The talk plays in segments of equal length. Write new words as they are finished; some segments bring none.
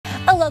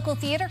local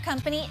theater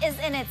company is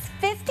in its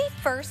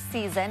 51st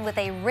season with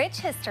a rich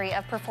history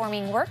of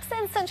performing works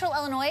in Central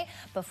Illinois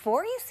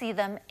before you see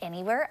them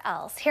anywhere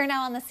else. Here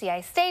now on the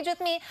CI stage with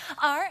me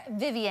are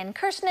Vivian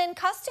Kirshnan,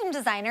 costume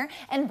designer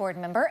and board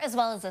member, as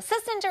well as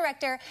assistant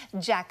director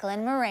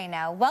Jacqueline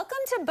Moreno. Welcome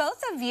to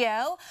both of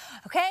you.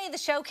 Okay, the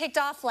show kicked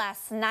off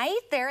last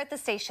night there at the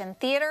Station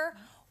Theater.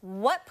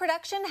 What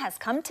production has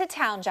come to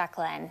town,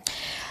 Jacqueline?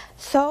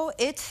 So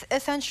it's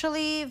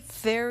essentially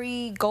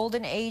very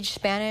golden age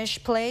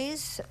Spanish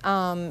plays.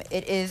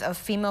 It is a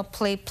female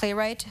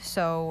playwright.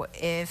 So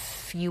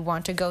if you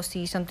want to go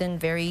see something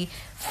very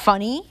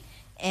funny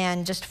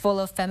and just full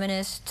of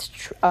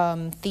feminist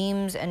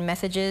themes and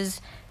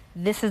messages,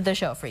 this is the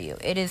show for you.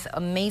 It is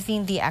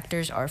amazing. The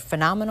actors are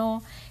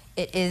phenomenal.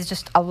 It is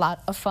just a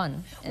lot of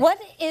fun. What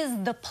is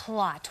the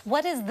plot?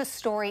 What is the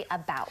story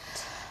about?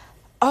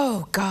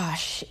 Oh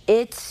gosh,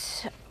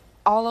 it's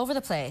all over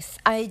the place.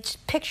 I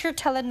picture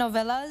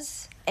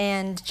telenovelas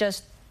and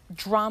just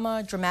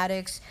drama,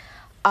 dramatics.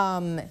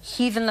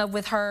 He's in love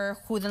with her,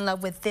 who's in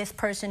love with this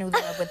person, who's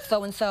in love with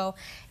so-and-so.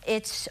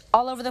 It's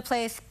all over the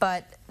place,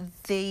 but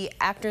the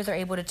actors are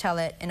able to tell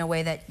it in a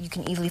way that you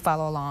can easily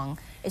follow along.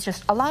 It's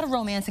just a lot of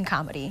romance and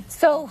comedy.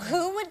 So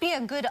who would be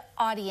a good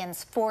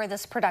audience for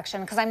this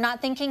production? Because I'm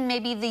not thinking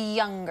maybe the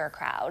younger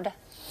crowd.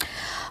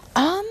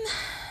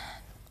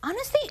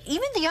 Honestly,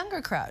 even the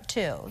younger crowd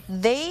too.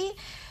 They,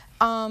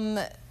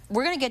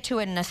 we're gonna get to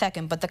it in a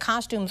second, but the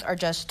costumes are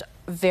just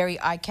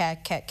very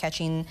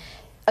eye-catching.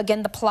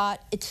 Again, the plot,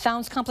 it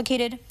sounds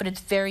complicated, but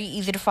it's very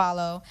easy to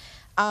follow.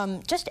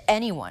 Just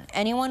anyone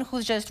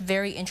who's just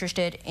very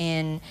interested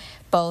in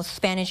both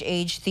Spanish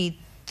age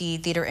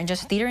theater and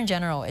just theater in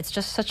general. It's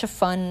just such a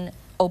fun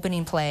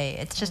opening play.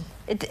 It's just,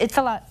 it's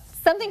a lot.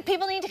 Something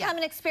people need to come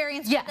and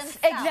experience for themselves.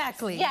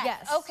 Exactly.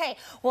 Yes. Okay.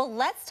 Well,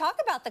 let's talk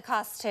about the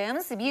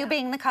costumes. You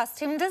being the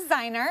costume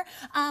designer,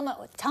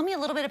 tell me a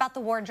little bit about the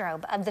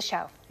wardrobe of the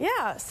show.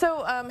 Yeah.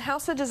 So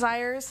House of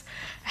Desires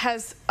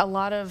has a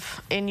lot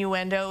of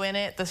innuendo in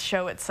it, the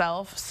show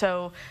itself.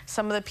 So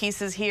some of the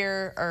pieces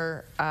here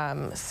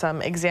are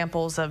some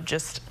examples of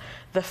just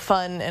the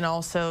fun and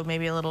also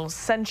maybe a little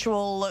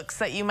sensual looks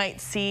that you might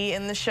see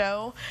in the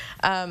show.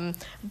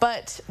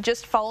 But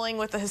just following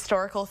with the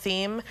historical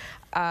theme,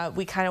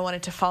 we kind of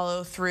wanted to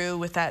follow through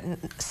with that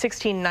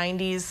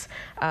 1690s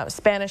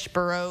Spanish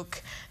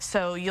Baroque.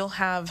 So you'll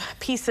have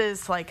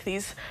pieces like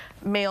these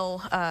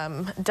male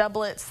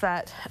doublets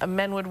that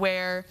men would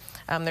wear.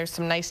 There's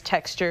some nice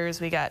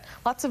textures. We got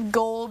lots of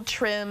gold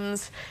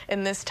trims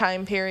in this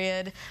time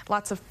period,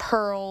 lots of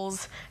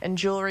pearls and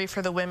jewelry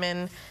for the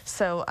women.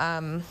 So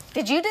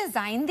did you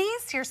design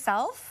these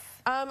yourself?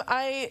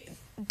 I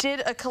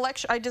did a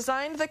collection. I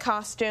designed the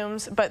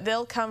costumes, but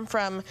they'll come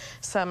from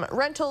some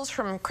rentals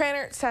from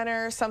Krannert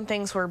Center. Some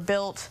things were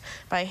built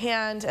by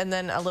hand, and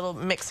then a little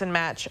mix and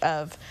match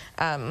of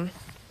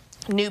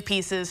new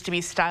pieces to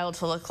be styled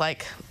to look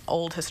like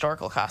old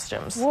historical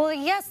costumes. Well,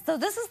 yes, so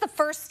this is the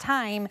first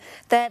time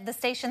that the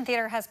Station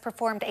Theater has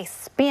performed a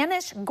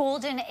Spanish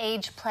Golden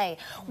Age play.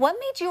 What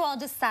made you all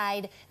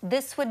decide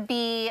this would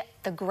be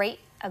a great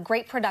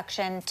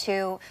production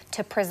to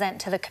present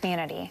to the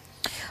community?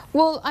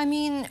 Well, I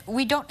mean,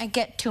 we don't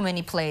get too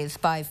many plays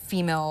by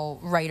female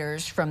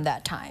writers from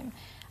that time.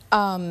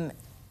 And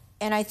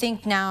I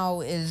think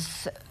now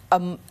is,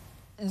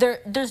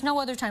 there's no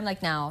other time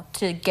like now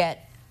to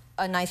get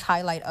a nice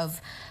highlight of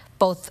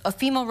both a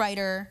female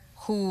writer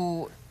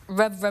who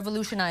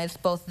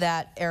revolutionized both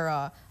that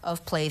era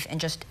of plays and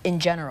just in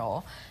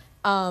general.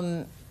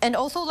 And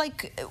also,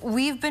 like,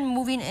 we've been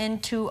moving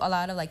into a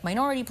lot of like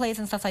minority plays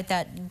and stuff like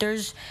that.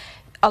 There's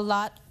a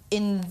lot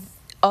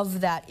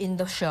of that in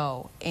the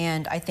show,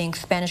 and I think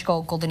Spanish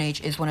Golden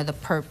Age is one of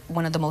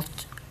the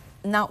most,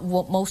 not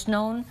most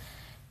known,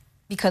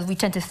 because we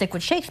tend to stick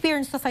with Shakespeare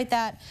and stuff like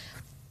that.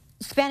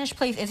 Spanish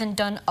plays isn't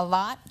done a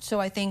lot,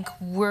 so I think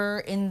we're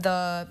in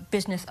the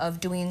business of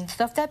doing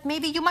stuff that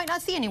maybe you might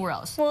not see anywhere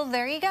else. Well,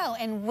 there you go.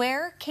 And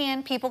where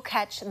can people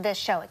catch this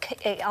show?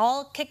 It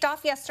all kicked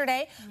off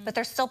yesterday, but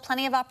there's still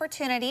plenty of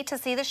opportunity to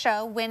see the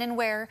show. When and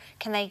where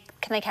can they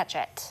catch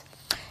it?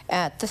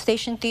 At the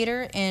Station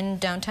Theater in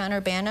downtown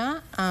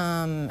Urbana.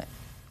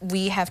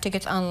 We have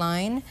tickets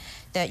online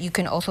that you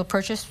can also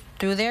purchase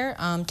through there.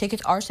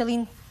 Tickets are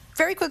selling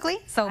very quickly,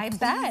 so I please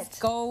bet.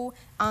 Go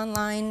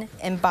online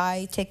and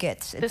buy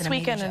tickets. This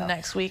weekend and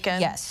next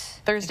weekend. Yes.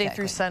 Thursday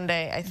through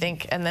Sunday, I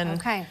think, and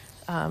then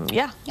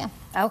yeah.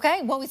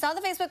 Okay, well, we saw the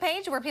Facebook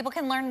page where people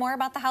can learn more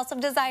about the House of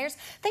Desires.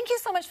 Thank you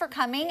so much for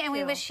coming, and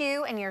we wish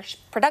you and your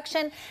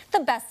production the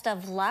best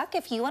of luck.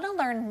 If you want to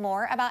learn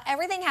more about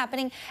everything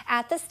happening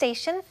at the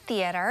Station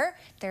Theater,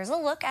 there's a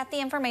look at the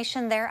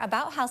information there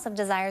about House of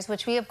Desires,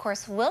 which we, of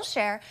course, will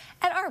share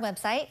at our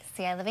website,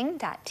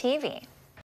 CILiving.tv.